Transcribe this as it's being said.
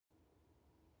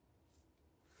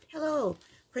Hello,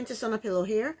 Princess on a Pillow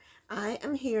here. I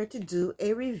am here to do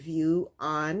a review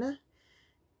on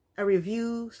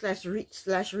slash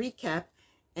recap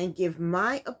and give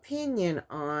my opinion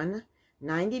on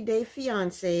 90 Day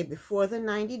Fiance Before the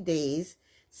 90 Days,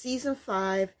 Season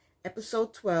 5,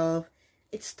 Episode 12.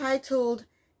 It's titled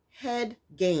Head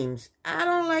Games. I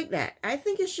don't like that. I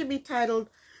think it should be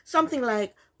titled something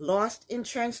like Lost in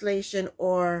Translation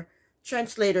or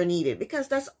Translator Needed, because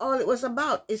that's all it was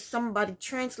about, is somebody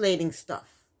translating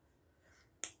stuff.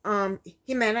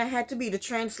 Jimena had to be the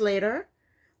translator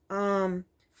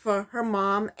for her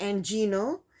mom and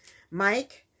Gino.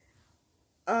 Mike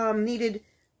needed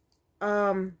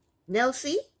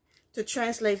Nelsie to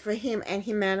translate for him and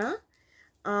Jimena.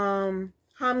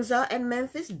 Hamza and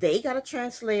Memphis, they got a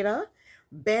translator.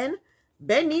 Ben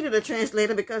needed a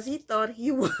translator because he thought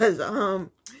he was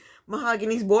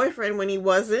Mahogany's boyfriend when he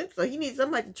wasn't. So he needs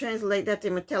somebody to translate that to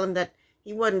him and tell him that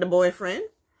he wasn't the boyfriend.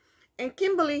 And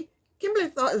Kimberly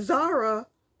thought Zara,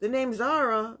 the name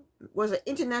Zara, was an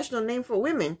international name for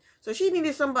women. So she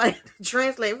needed somebody to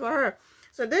translate for her.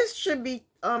 So this should be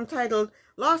titled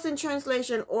Lost in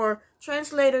Translation or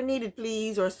Translator Needed,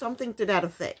 please, or something to that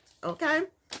effect. Okay,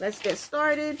 let's get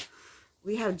started.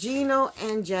 We have Gino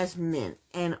and Jasmine.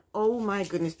 And oh my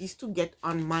goodness, these two get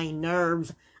on my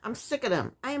nerves. I'm sick of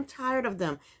them. I am tired of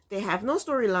them. They have no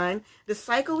storyline. The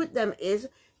cycle with them is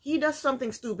he does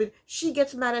something stupid. She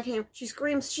gets mad at him. She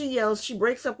screams. She yells. She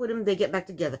breaks up with him. They get back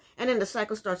together. And then the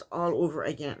cycle starts all over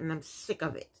again. And I'm sick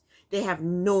of it. They have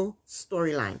no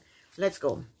storyline. Let's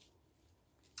go.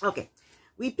 Okay.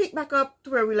 We pick back up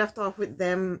to where we left off with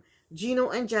them. Gino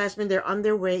and Jasmine, they're on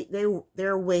their way.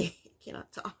 They're way.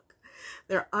 Cannot talk.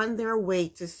 They're on their way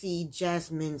to see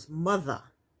Jasmine's mother.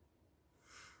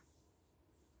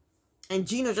 And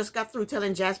Gino just got through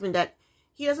telling Jasmine that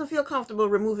he doesn't feel comfortable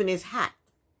removing his hat.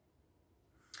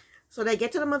 So they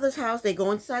get to the mother's house. They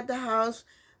go inside the house.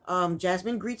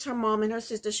 Jasmine greets her mom and her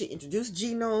sister. She introduced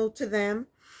Gino to them.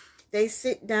 They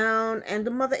sit down, and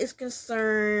the mother is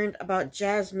concerned about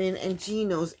Jasmine and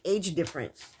Gino's age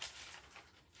difference.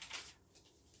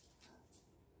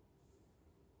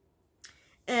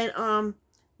 And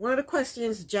one of the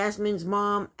questions Jasmine's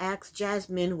mom asked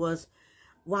Jasmine was,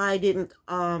 why didn't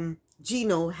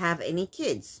Gino have any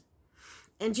kids?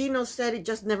 And Gino said it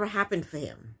just never happened for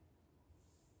him.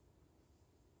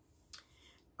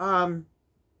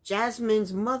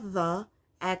 Jasmine's mother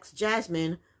asked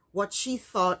Jasmine what she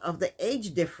thought of the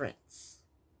age difference.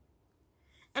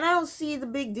 And I don't see the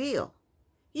big deal.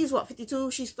 He's what,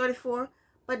 52? She's 34.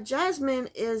 But Jasmine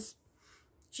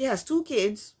she has 2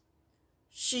 kids.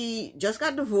 She just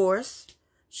got divorced.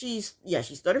 She's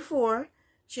 34.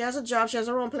 She has a job. She has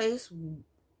her own place.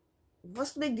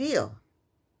 What's the big deal?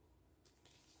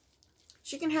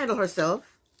 She can handle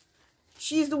herself.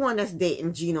 She's the one that's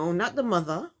dating Gino, not the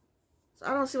mother. So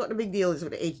I don't see what the big deal is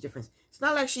with the age difference. It's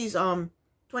not like she's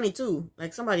 22,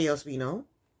 like somebody else we know.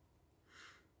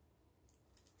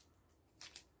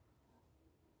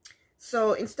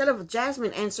 So instead of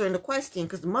Jasmine answering the question,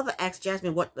 because the mother asked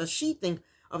Jasmine what does she think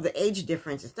of the age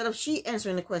difference, instead of she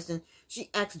answering the question, she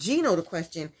asks Gino the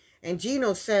question. And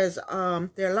Gino says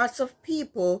there are lots of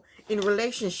people in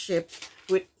relationships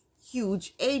with a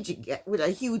huge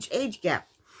age gap.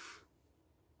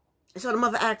 So the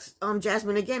mother asks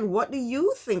Jasmine again, what do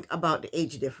you think about the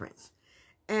age difference?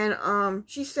 And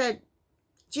she said,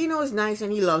 Gino is nice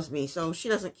and he loves me, so she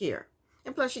doesn't care.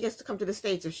 And plus she gets to come to the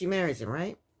States if she marries him,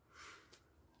 right?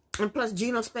 And plus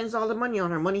Gino spends all the money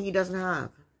on her, money he doesn't have.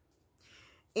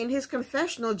 In his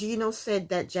confessional, Gino said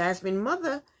that Jasmine's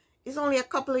mother is only a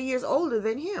couple of years older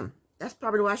than him. That's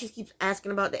probably why she keeps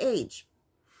asking about the age.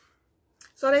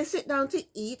 So they sit down to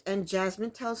eat, and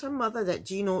Jasmine tells her mother that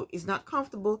Gino is not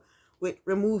comfortable with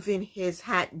removing his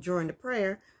hat during the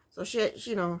prayer. So she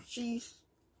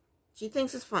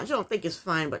thinks it's fine. She don't think it's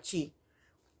fine, but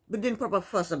didn't put up a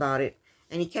fuss about it.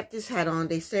 And he kept his hat on.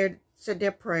 They said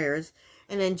their prayers,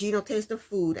 and then Gino tastes the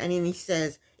food, and then he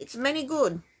says, "It's many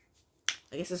good."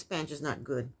 I guess his Spanish is not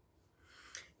good.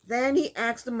 Then he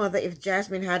asks the mother if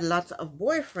Jasmine had lots of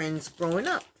boyfriends growing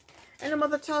up. And the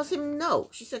mother tells him no.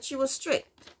 She said she was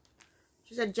strict.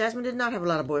 She said Jasmine did not have a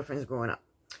lot of boyfriends growing up.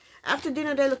 After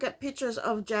dinner, they look at pictures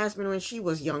of Jasmine when she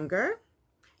was younger.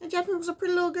 And Jasmine was a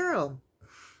pretty little girl.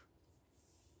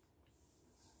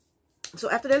 So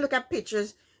after they look at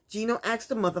pictures, Gino asks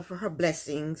the mother for her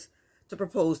blessings to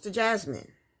propose to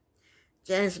Jasmine.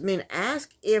 Jasmine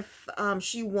asked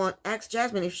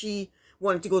Jasmine if she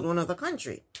wanted to go to another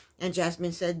country. And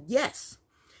Jasmine said yes.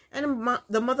 And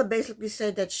the mother basically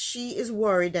said that she is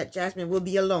worried that Jasmine will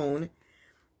be alone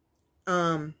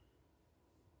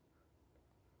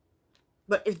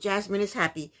But if Jasmine is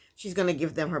happy, she's going to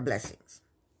give them her blessings.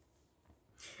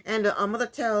 And mother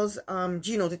tells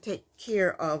Gino to take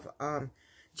care of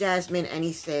Jasmine, and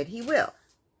he said he will.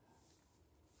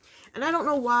 And I don't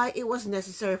know why it was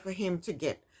necessary for him to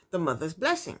get the mother's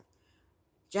blessing.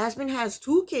 Jasmine has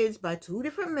 2 kids by 2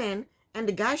 different men, and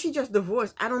the guy she just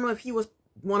divorced, I don't know if he was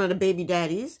one of the baby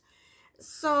daddies.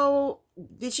 So,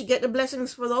 did she get the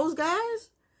blessings for those guys?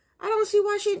 I don't see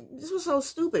why this was so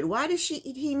stupid. Why did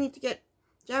he need to get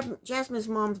Jasmine's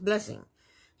mom's blessing?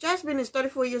 Jasmine is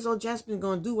 34 years old. Jasmine's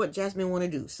going to do what Jasmine want to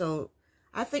do. So,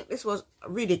 I think this was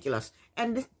ridiculous.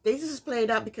 And this is played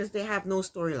out because they have no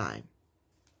storyline.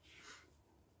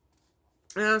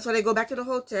 So they go back to the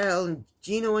hotel, and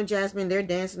Gino and Jasmine, they're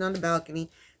dancing on the balcony.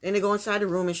 Then they go inside the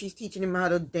room, and she's teaching him how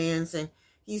to dance, and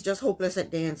he's just hopeless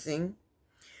at dancing.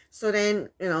 So then,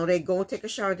 they go take a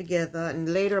shower together,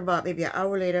 and later, about maybe an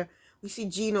hour later, we see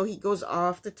Gino. He goes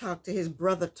off to talk to his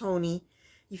brother, Tony.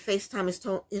 He FaceTime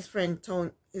his friend,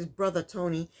 Tony, his brother,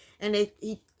 Tony, and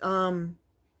he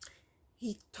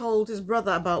told his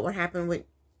brother about what happened with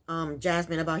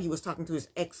Jasmine, about he was talking to his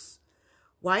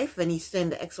ex-wife, and he sent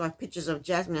the ex-wife pictures of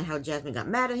Jasmine and how Jasmine got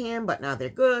mad at him, but now they're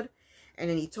good. And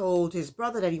then he told his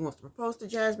brother that he wants to propose to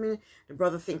Jasmine. The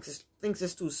brother thinks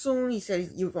it's too soon. He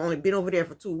said, you've only been over there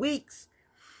for 2 weeks.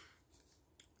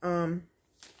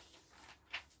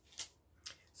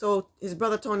 So his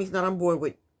brother Tony's not on board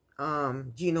with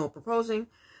Gino proposing.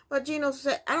 But Gino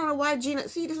said, I don't know why Gino,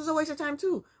 see, this was a waste of time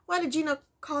too. Why did Gino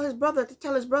call his brother to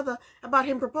tell his brother about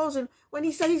him proposing when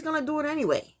he said he's going to do it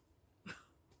anyway?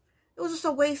 It was just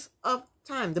a waste of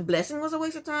time. The blessing was a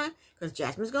waste of time because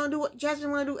Jasmine's going to do what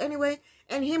Jasmine want to do anyway.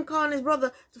 And him calling his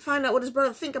brother to find out what his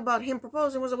brother think about him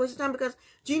proposing was a waste of time because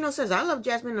Gino says, I love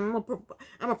Jasmine and I'm going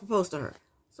to propose to her.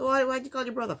 So why'd you call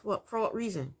your brother? For what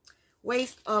reason?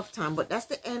 Waste of time. But that's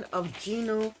the end of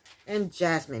Gino and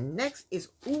Jasmine. Next is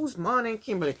Usman and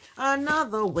Kimberly.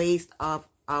 Another waste of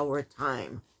our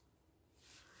time.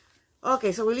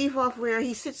 Okay, so we leave off where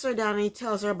he sits her down and he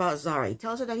tells her about Zara. He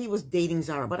tells her that he was dating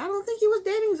Zara, but I don't think he was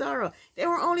dating Zara. They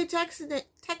were only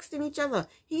texting each other.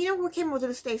 He never came over to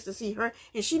the States to see her,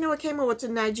 and she never came over to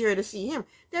Nigeria to see him.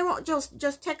 They were just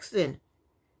texting,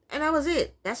 and that was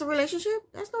it. That's a relationship?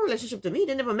 That's no relationship to me.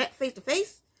 They never met face to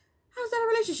face. How's that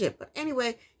a relationship? But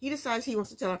anyway, he decides he wants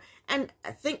to tell her, and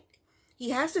I think he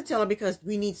has to tell her because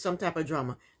we need some type of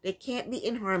drama. They can't be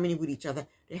in harmony with each other.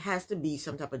 There has to be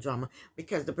some type of drama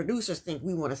because the producers think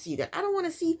we want to see that. I don't want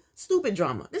to see stupid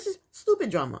drama. This is stupid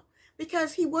drama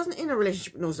because he wasn't in a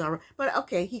relationship with no Zara. But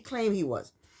okay, he claimed he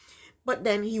was. But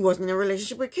then he wasn't in a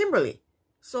relationship with Kimberly.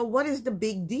 So what is the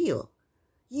big deal?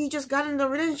 He just got in a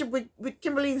relationship with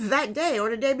Kimberly that day or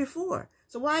the day before.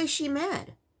 So why is she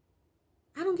mad?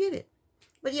 I don't get it.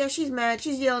 But yeah, she's mad.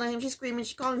 She's yelling at him. She's screaming.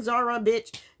 She's calling Zara a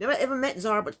bitch. Never ever met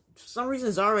Zara, but for some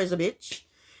reason Zara is a bitch.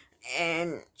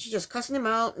 And she's just cussing him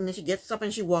out. And then she gets up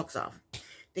and she walks off.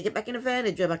 They get back in the van.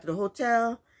 They drive back to the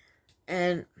hotel.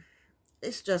 And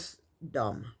it's just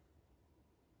dumb.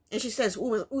 And she says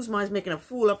Usman is making a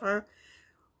fool of her.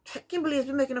 Kimberly has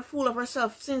been making a fool of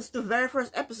herself since the very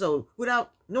first episode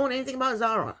without knowing anything about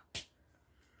Zara.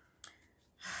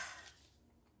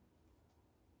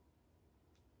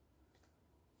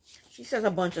 She says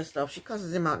a bunch of stuff. She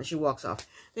cusses him out and she walks off.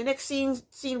 The next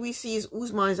scene we see is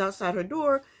Usman is outside her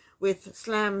door with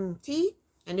Slam tea,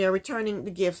 and they're returning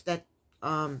the gifts that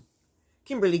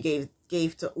Kimberly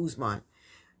gave to Usman.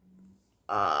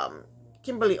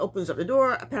 Kimberly opens up the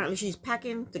door. Apparently she's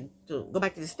packing to go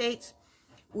back to the States.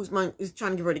 Usman is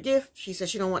trying to give her the gift. She says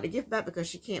she don't want the gift back because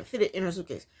she can't fit it in her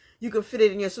suitcase. You can fit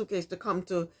it in your suitcase to come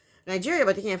to Nigeria,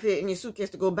 but you can't fit it in your suitcase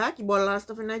to go back. You bought a lot of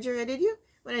stuff in Nigeria, did you?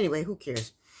 But anyway, who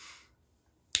cares?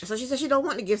 So she says she don't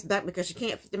want the gifts back because she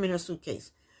can't fit them in her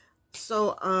suitcase.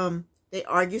 So they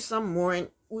argue some more, and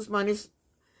Usman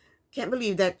can't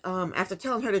believe that after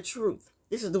telling her the truth,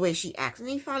 this is the way she acts. And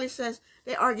he finally says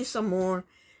they argue some more,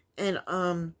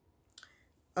 and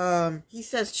he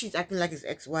says she's acting like his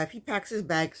ex-wife. He packs his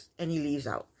bags and he leaves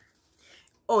out.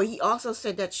 Oh, he also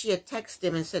said that she had texted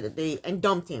him and said that and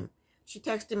dumped him. She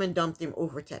texted him and dumped him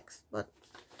over text, but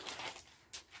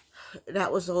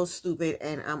that was so stupid,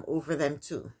 and I'm over them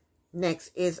too.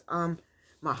 Next is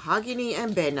Mahogany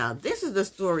and Ben. Now, this is the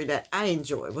story that I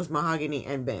enjoyed, was Mahogany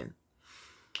and Ben.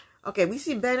 Okay, we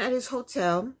see Ben at his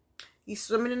hotel. He's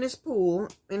swimming in his pool,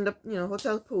 in the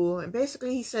hotel pool, and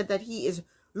basically he said that he is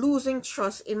losing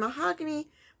trust in Mahogany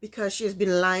because she has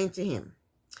been lying to him.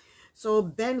 So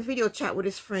Ben video chat with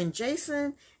his friend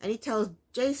Jason, and he tells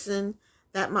Jason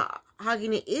that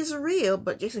Mahogany is real,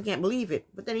 but Jason can't believe it.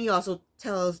 But then he also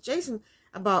tells Jason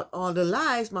about all the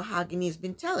lies Mahogany has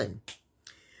been telling.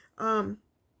 And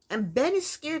And Ben is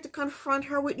scared to confront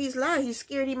her with these lies. He's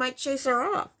scared he might chase her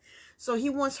off. So he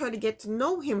wants her to get to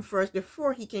know him first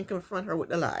before he can confront her with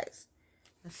the lies.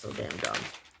 That's so damn dumb.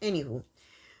 Anywho.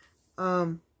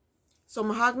 So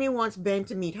Mahogany wants Ben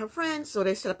to meet her friends. So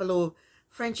they set up a little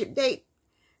friendship date.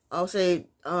 I'll say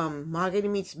Mahogany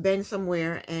meets Ben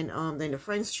somewhere. And then the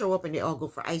friends show up and they all go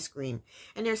for ice cream.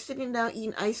 And they're sitting down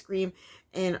eating ice cream.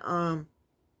 And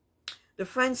the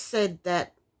friends said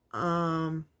that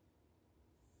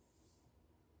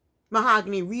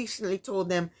Mahogany recently told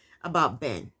them about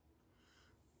Ben.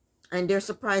 And they're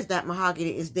surprised that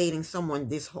Mahogany is dating someone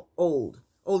this old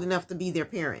enough to be their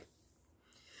parent.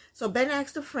 So Ben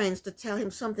asked the friends to tell him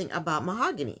something about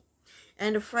Mahogany.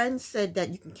 And the friends said that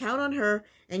you can count on her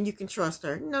and you can trust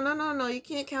her. No, you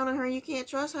can't count on her and you can't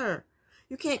trust her.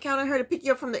 You can't count on her to pick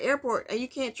you up from the airport and you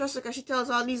can't trust her because she tells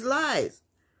all these lies.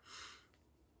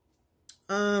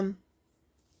 So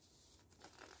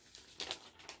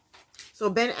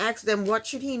Ben asked them what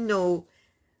should he know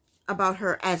about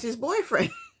her as his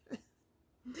boyfriend.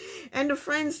 And the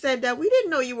friend said that we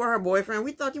didn't know you were her boyfriend.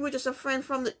 We thought you were just a friend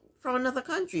from another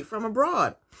country, from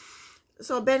abroad.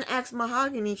 So Ben asked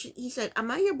Mahogany, he said,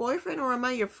 am I your boyfriend or am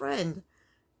I your friend?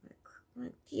 My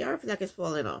tiara feels like it's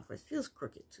falling off. It feels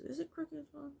crooked too. Is it crooked?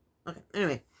 Okay,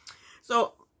 anyway.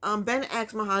 So Ben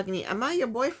asked Mahogany, am I your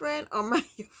boyfriend or am I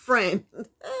your friend?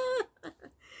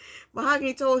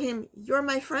 Mahogany told him, you're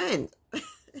my friend.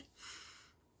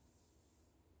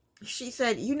 She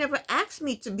said, you never asked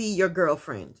me to be your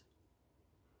girlfriend.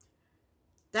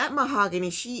 That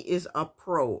Mahogany, she is a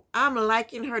pro. I'm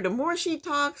liking her. The more she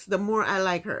talks, the more I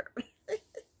like her.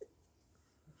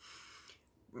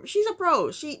 She's a pro.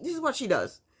 This is what she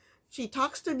does. She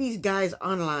talks to these guys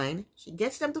online. She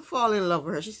gets them to fall in love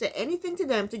with her. She said anything to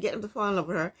them to get them to fall in love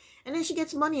with her. And then she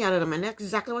gets money out of them. And that's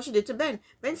exactly what she did to Ben.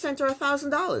 Ben sent her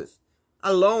 $1,000.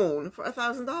 A loan for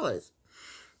 $1,000.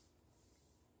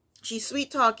 She sweet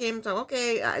talk him. So,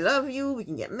 okay, I love you. We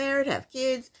can get married, have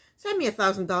kids. Send me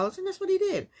 $1,000. And that's what he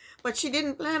did. But she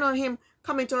didn't plan on him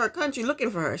coming to her country looking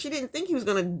for her. She didn't think he was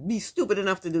going to be stupid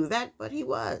enough to do that. But he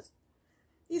was.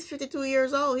 He's 52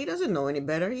 years old. He doesn't know any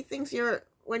better. He thinks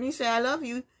when you say I love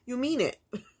you, you mean it.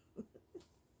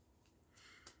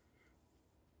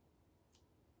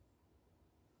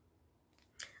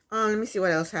 Let me see what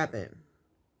else happened.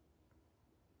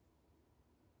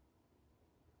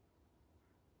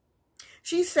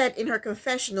 She said in her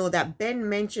confessional that Ben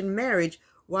mentioned marriage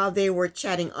while they were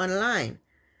chatting online.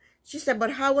 She said,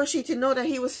 but how was she to know that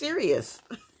he was serious?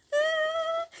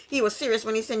 He was serious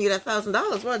when he sent you that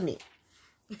 $1,000, wasn't he?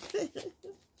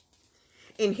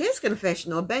 In his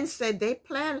confessional, Ben said they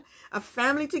planned a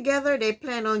family together. They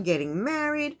planned on getting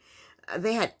married.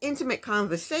 They had intimate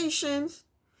conversations.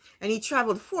 And he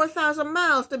traveled 4,000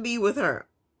 miles to be with her.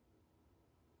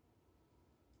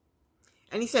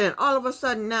 And he said, and all of a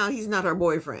sudden now he's not her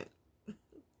boyfriend.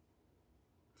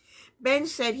 Ben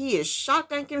said he is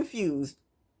shocked and confused.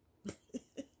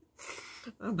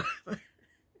 Need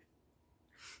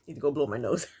to go blow my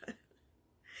nose.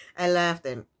 I laughed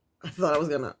and I thought I was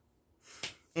gonna.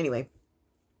 Anyway.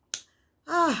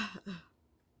 That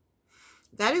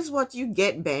is what you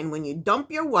get, Ben, when you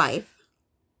dump your wife.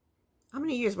 How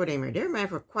many years were they married? They were married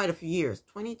for quite a few years.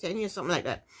 10 years, something like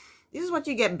that. This is what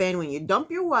you get, Ben, when you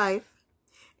dump your wife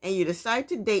and you decide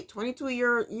to date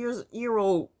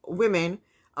 22-year-old women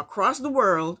across the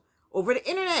world over the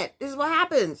internet. This is what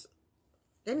happens.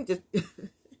 They need to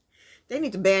they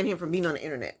need to ban him from being on the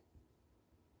internet.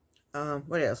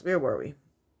 What else? Where were we?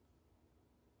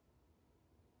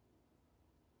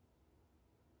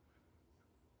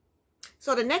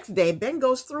 So the next day, Ben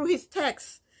goes through his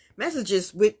text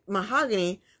messages with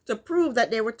Mahogany to prove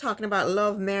that they were talking about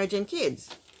love, marriage, and kids.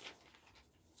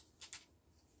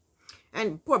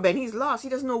 And poor Ben, he's lost. He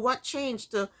doesn't know what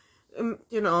changed to,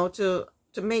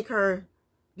 to make her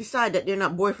decide that they're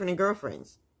not boyfriend and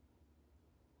girlfriends.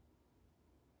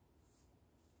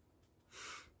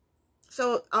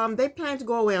 So they plan to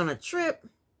go away on a trip.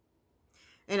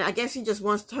 And I guess he just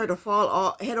wants her to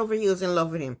fall head over heels in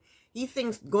love with him. He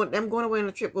thinks them going away on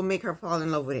a trip will make her fall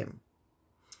in love with him.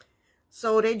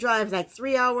 So they drive like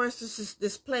 3 hours to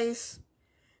this place.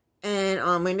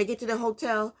 And when they get to the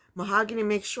hotel, Mahogany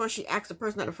makes sure she asks the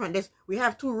person at the front desk, we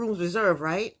have 2 rooms reserved,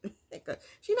 right?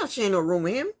 She's not sharing no room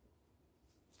with him.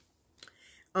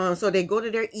 So they go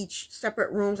to their each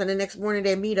separate rooms, and the next morning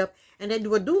they meet up and they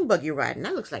do a dune buggy ride, and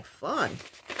that looks like fun.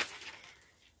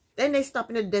 Then they stop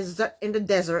in the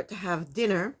desert to have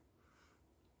dinner,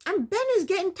 and Ben is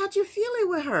getting touchy-feely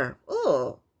with her.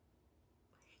 Oh,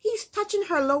 he's touching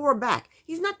her lower back.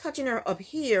 He's not touching her up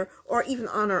here or even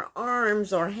on her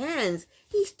arms or hands.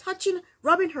 He's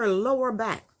rubbing her lower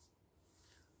back.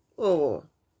 Oh.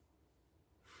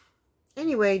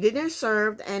 Anyway, dinner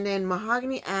served, and then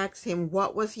Mahogany asked him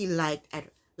what was he like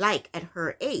at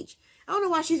her age. I don't know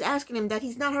why she's asking him that.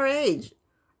 He's not her age.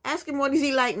 Ask him what is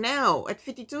he like now at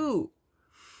 52.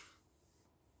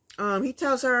 He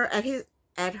tells her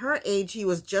at her age he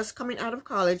was just coming out of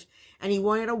college and he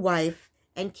wanted a wife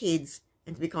and kids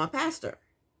and to become a pastor.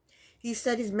 He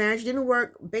said his marriage didn't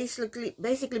work basically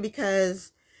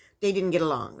because they didn't get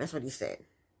along. That's what he said.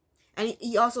 And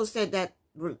he also said that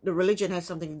the religion has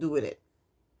something to do with it.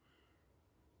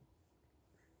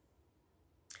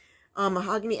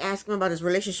 Mahogany asked him about his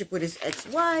relationship with his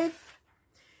ex-wife,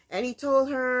 and he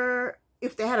told her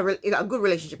if they had a good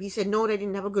relationship. He said no, they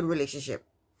didn't have a good relationship.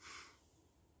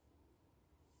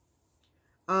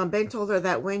 Ben told her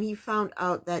that when he found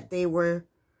out that they were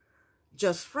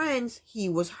just friends, he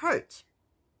was hurt.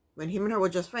 When him and her were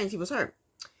just friends, he was hurt.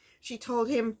 She told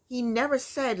him he never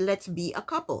said, let's be a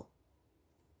couple.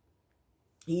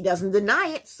 He doesn't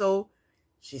deny it, so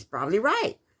she's probably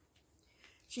right.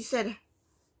 She said,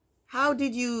 how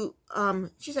did you,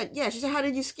 she said, how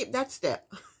did you skip that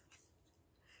step?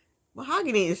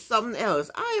 Mahogany is something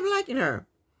else. I am liking her.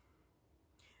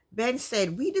 Ben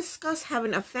said, we discussed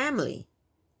having a family.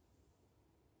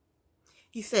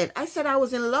 He said, I said I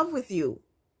was in love with you.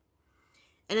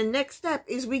 And the next step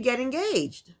is we get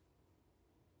engaged.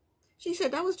 She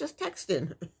said, that was just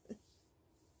texting.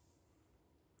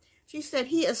 She said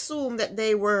he assumed that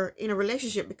they were in a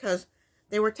relationship because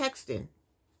they were texting.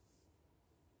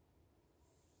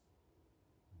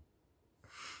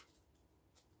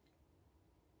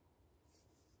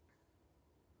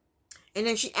 And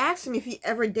then she asked him if he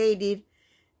ever dated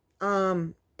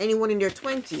anyone in their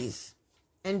 20s.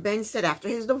 And Ben said after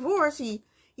his divorce, he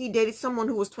dated someone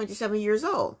who was 27 years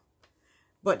old.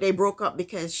 But they broke up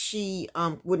because she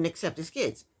wouldn't accept his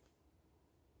kids.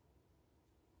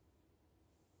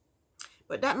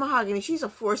 But that Mahogany, she's a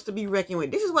force to be reckoned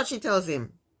with. This is what she tells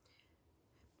him.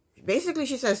 Basically,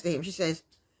 she says to him, she says,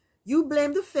 you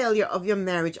blame the failure of your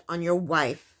marriage on your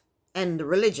wife and the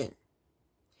religion.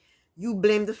 You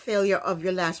blame the failure of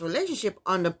your last relationship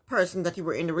on the person that you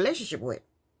were in the relationship with.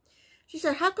 She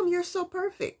said, how come you're so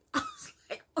perfect? I was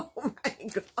like, oh my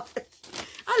God.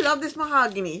 I love this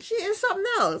Mahogany. She is something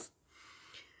else.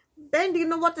 Ben didn't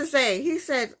know what to say. He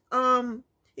said,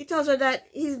 he tells her that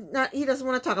he doesn't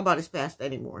want to talk about his past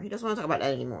anymore. He doesn't want to talk about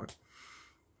that anymore.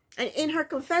 And in her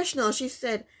confessional, she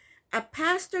said, a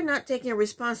pastor not taking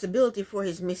responsibility for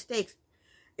his mistakes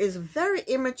is very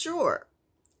immature.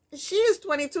 She is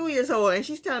 22 years old and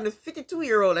she's telling this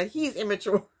 52-year-old that he's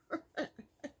immature.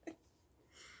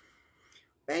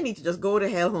 Ben needs to just go to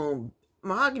hell home.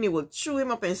 Mahogany will chew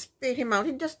him up and spit him out.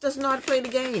 He just doesn't know how to play the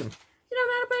game. He don't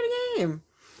know how to play the game.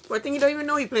 Poor thing, you don't even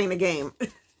know he's playing the game.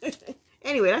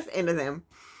 Anyway, that's the end of them.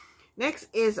 Next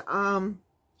is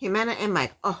Jimena and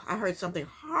Mike. Oh, I heard something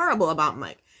horrible about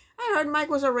Mike. I heard Mike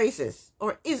was a racist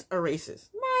or is a racist.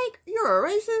 Mike, you're a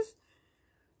racist?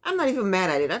 I'm not even mad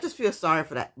at it. I just feel sorry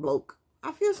for that bloke.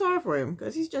 I feel sorry for him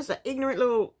because he's just an ignorant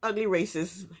little ugly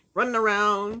racist running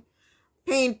around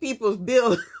paying people's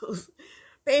bills,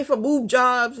 paying for boob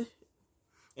jobs,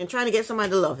 and trying to get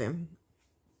somebody to love him.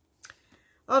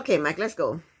 Okay, Mike, let's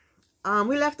go.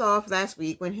 We left off last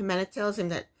week when Jimena tells him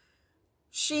that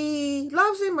she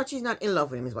loves him, but she's not in love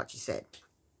with him, is what she said.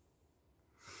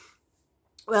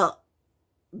 Well,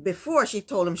 before she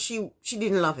told him she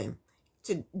didn't love him.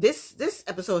 To this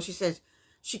episode, she says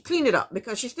she cleaned it up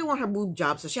because she still wants her boob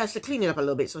job, so she has to clean it up a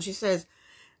little bit. So she says,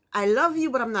 I love you,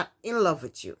 but I'm not in love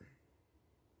with you.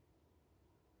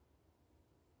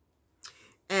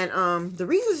 And the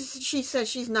reason she says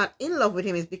she's not in love with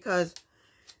him is because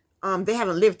they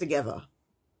haven't lived together.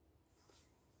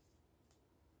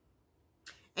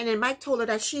 And then Mike told her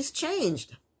that she's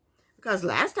changed. Because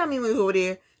last time he was over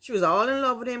there, she was all in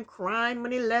love with him, crying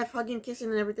when he left, hugging,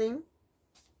 kissing, and everything.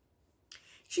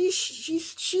 She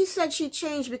said she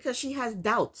changed because she has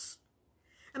doubts.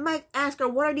 And Mike asked her,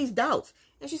 what are these doubts?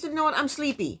 And she said, you know what, I'm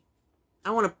sleepy. I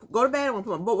want to go to bed. I want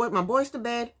to put my boys to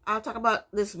bed. I'll talk about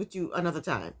this with you another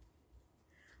time.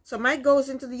 So Mike goes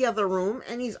into the other room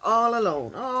and he's all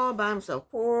alone, all by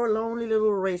himself. Poor, lonely little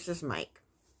racist Mike.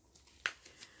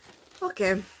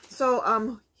 Okay,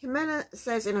 so Jimena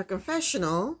says in her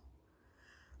confessional,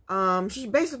 she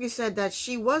basically said that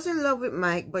she was in love with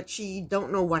Mike, but she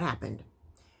don't know what happened.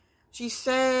 She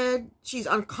said she's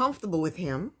uncomfortable with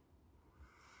him.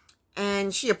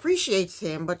 And she appreciates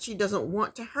him, but she doesn't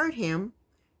want to hurt him.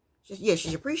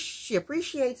 She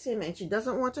appreciates him, and she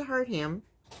doesn't want to hurt him.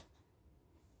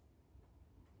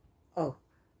 Oh,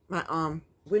 my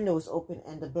window is open,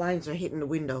 and the blinds are hitting the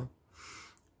window.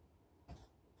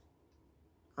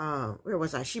 where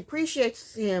was I? She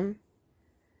appreciates him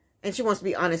and she wants to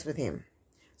be honest with him.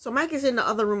 So Mike is in the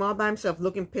other room all by himself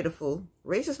looking pitiful.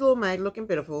 Racist little Mike looking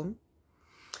pitiful.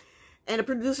 And the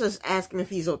producers ask him if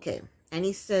he's okay. And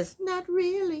he says, not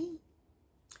really.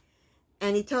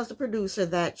 And he tells the producer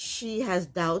that she has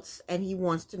doubts and he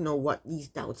wants to know what these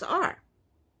doubts are.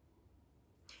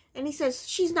 And he says,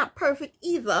 she's not perfect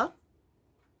either.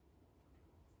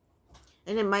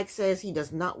 And then Mike says he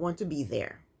does not want to be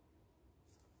there.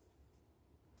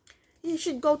 You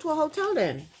should go to a hotel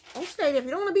then. Don't stay there. If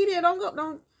you don't want to be there,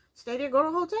 don't stay there, go to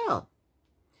a hotel.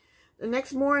 The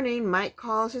next morning, Mike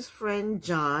calls his friend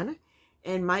John.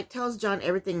 And Mike tells John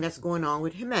everything that's going on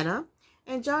with Jimena.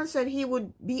 And John said he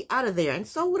would be out of there. And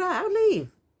so would I. I would leave.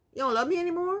 You don't love me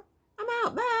anymore? I'm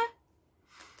out. Bye.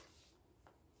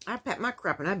 I pack my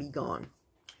crap and I'd be gone.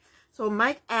 So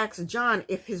Mike asks John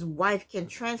if his wife can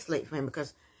translate for him.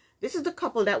 Because this is the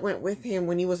couple that went with him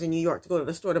when he was in New York to go to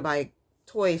the store to buy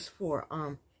toys for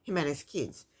Jimena's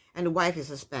kids. And the wife is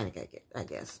Hispanic, I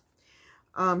guess.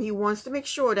 He wants to make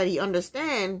sure that he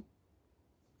understands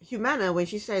Jimena when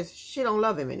she says she don't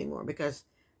love him anymore, because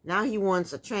now he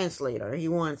wants a translator. He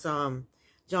wants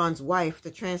John's wife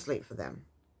to translate for them.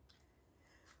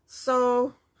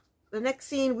 So the next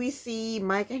scene we see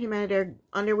Mike and Jimena, they're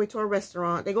on their way to a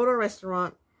restaurant. They go to a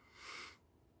restaurant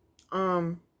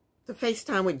to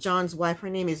FaceTime with John's wife. Her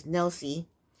name is Nelsie.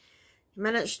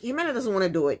 Jimena doesn't want to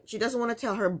do it. She doesn't want to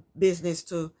tell her business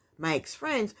to Mike's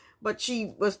friends, but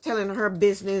she was telling her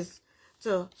business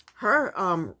to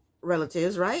her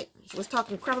relatives, right? She was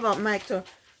talking crap about Mike to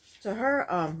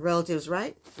her relatives,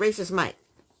 right? Racist Mike.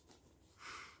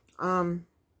 So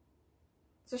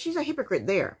she's a hypocrite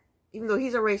there. Even though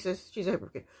he's a racist, she's a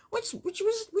hypocrite. Which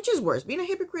is worse, being a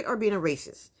hypocrite or being a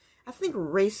racist? I think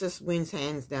racist wins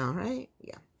hands down, right?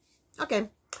 Yeah. Okay.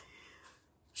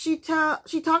 She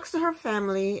talks to her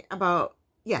family about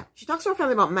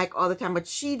Mike all the time, but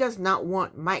she does not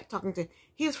want Mike talking to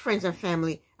his friends and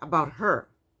family about her.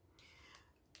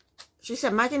 She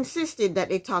said Mike insisted that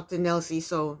they talk to Nelsie,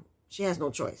 so she has no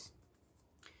choice.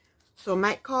 So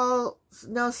Mike calls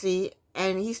Nelsie,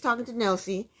 and he's talking to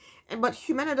Nelsie, but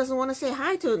Jimena doesn't want to say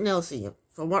hi to Nelsie.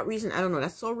 For what reason? I don't know.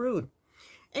 That's so rude.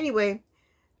 Anyway,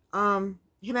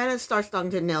 Jimena starts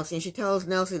talking to Nelsie, and she tells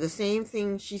Nelsie the same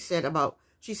thing she said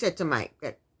to Mike,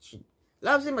 that she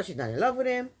loves him, but she's not in love with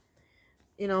him.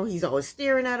 You know, he's always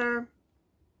staring at her.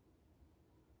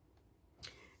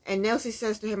 And Nelsie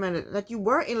says to Jimena that you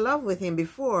were in love with him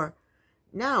before.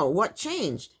 Now, what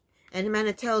changed? And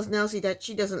Jimena tells Nelsie that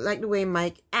she doesn't like the way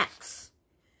Mike acts.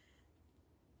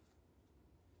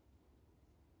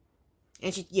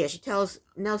 And she tells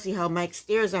Nelsie how Mike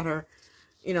stares at her,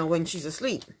 you know, when she's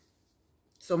asleep.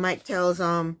 So Nelsie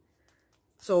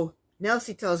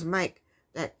tells Mike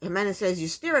that Jimena says you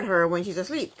stare at her when she's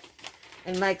asleep.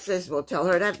 And Mike says, well, tell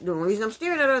her that the only reason I'm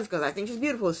staring at her is because I think she's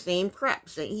beautiful. Same crap.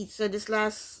 He said this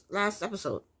last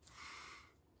episode.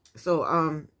 So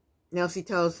Nelsie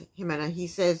tells Jimena, he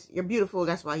says, you're beautiful,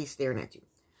 that's why he's staring at you.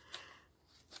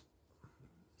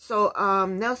 So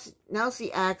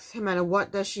Nelsie asks Jimena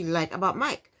what does she like about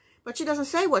Mike. But she doesn't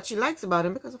say what she likes about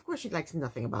him, because of course she likes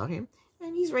nothing about him.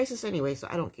 And he's racist anyway, so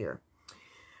I don't care.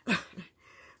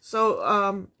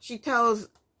 So she tells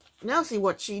Nelsie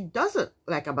what she doesn't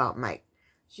like about Mike.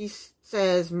 She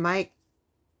says Mike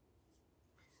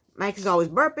is always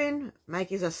burping.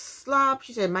 Mike is a slob.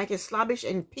 She said Mike is slobbish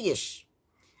and piggish.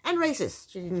 And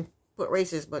racist. She didn't put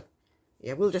racist, but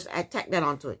yeah, we'll just tack that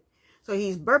onto it. So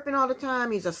he's burping all the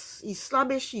time. He's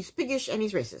slobbish, he's piggish, and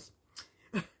he's racist.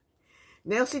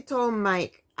 Nelsie told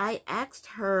Mike, I asked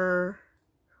her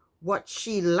what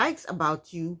she likes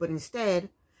about you, but instead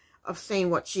of saying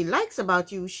what she likes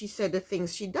about you, she said the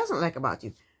things she doesn't like about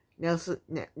you.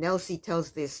 Nelsie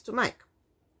tells this to Mike.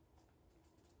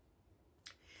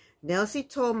 Nelsie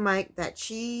told Mike that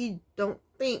she don't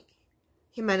think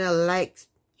Jimena likes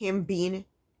him being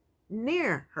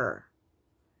near her.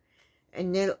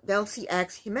 And Nelsie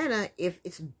asks Jimena if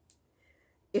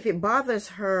it bothers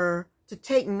her to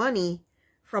take money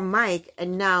from Mike,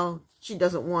 and now she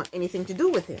doesn't want anything to do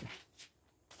with him.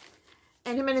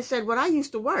 And Jimena said, well, I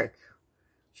used to work.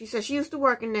 She said she used to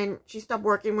work, and then she stopped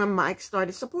working when Mike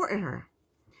started supporting her.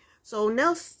 So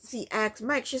Nelsie asked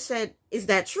Mike, she said, is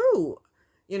that true?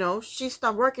 You know, she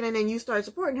stopped working and then you started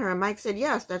supporting her. And Mike said,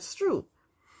 yes, that's true.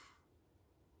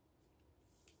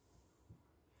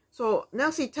 So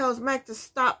Nelsie tells Mike to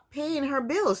stop paying her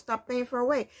bills, stop paying for her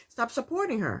way, stop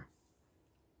supporting her.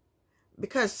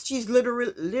 Because she's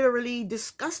literally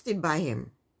disgusted by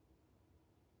him.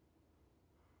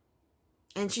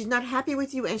 And she's not happy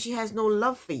with you, and she has no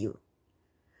love for you.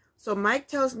 So Mike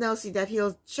tells Nelsie that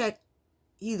he'll check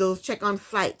he goes check on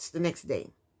flights the next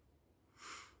day.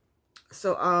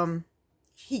 So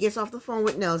he gets off the phone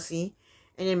with Nelsie,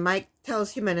 and then Mike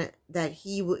tells Jimena that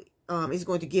he is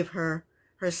going to give her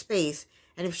space,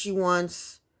 and if she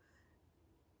wants,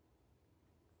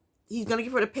 he's going to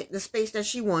give her the space that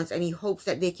she wants, and he hopes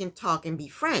that they can talk and be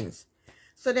friends.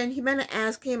 So then Jimena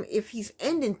asked him if he's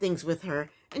ending things with her,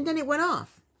 and then it went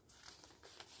off.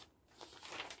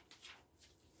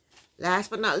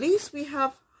 Last but not least, we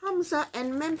have Hamza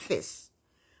and Memphis.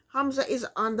 Hamza is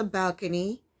on the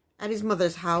balcony at his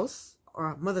mother's house,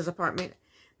 or mother's apartment.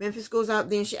 Memphis goes out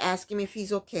there and she asks him if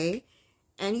he's okay,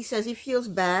 and he says he feels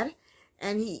bad,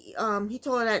 and he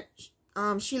told her that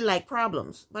she liked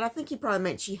problems, but I think he probably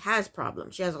meant she has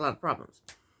problems. She has a lot of problems.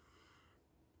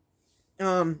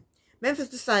 Memphis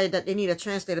decided that they need a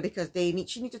translator because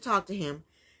she needs to talk to him,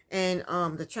 and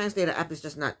the translator app is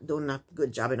just not doing a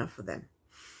good job enough for them.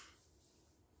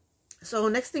 So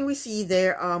next thing we see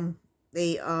there,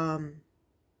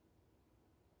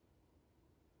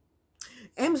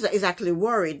 Hamza is actually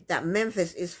worried that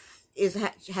Memphis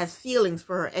has feelings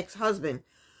for her ex-husband.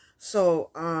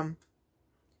 So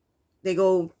they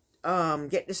go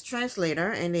get this translator,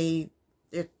 and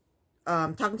they're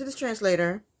talking to this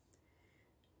translator,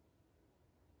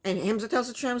 and Hamza tells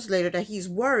the translator that he's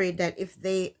worried that if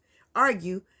they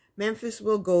argue, Memphis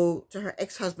will go to her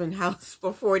ex-husband's house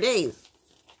for 4 days.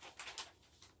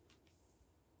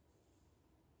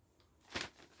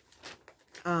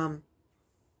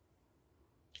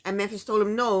 And Memphis told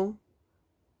him no,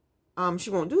 she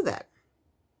won't do that.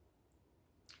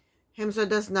 Hamza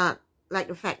does not like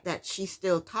the fact that she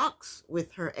still talks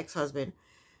with her ex-husband.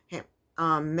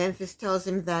 Memphis tells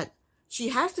him that she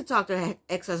has to talk to her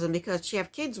ex-husband because she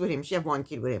have kids with him. She have one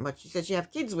kid with him, but she said she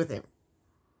have kids with him.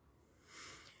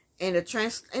 And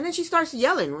then she starts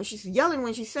yelling. When she's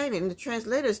saying it, and the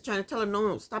translator is trying to tell her,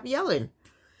 no, stop yelling.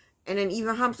 And then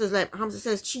even Hamza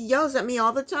says, she yells at me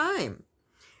all the time.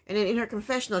 And then in her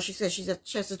confessional, she says she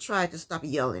has to try to stop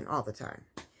yelling all the time.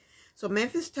 So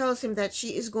Memphis tells him that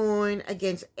she is going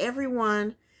against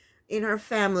everyone in her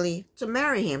family to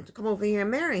marry him, to come over here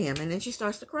and marry him. And then she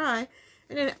starts to cry.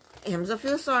 And then Hamza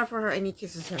feels sorry for her, and he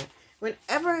kisses her.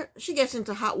 Whenever she gets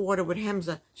into hot water with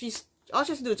Hamza, all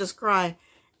she has to do is just cry.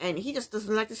 And he just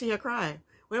doesn't like to see her cry.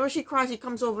 Whenever she cries, he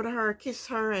comes over to her, kisses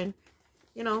her, and,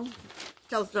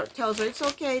 tells her, it's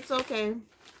okay, it's okay.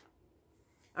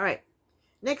 All right.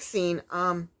 Next scene,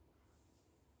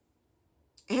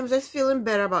 Hamza's feeling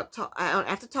better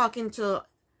after talking to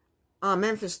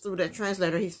Memphis through the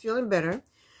translator. He's feeling better.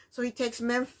 So he takes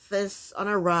Memphis on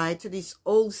a ride to this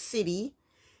old city.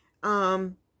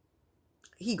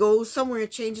 He goes somewhere,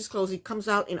 changes clothes. He comes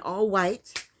out in all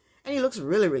white, and he looks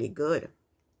really, really good.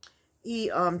 He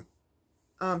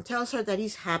tells her that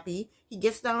he's happy. He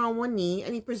gets down on one knee,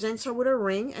 and he presents her with a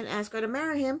ring and asks her to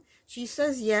marry him. She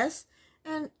says yes.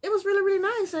 And it was really, really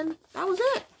nice. And that was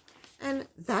it. And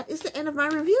that is the end of my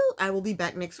review. I will be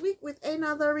back next week with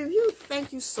another review.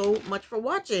 Thank you so much for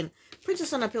watching.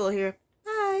 Princess on a Pillow here.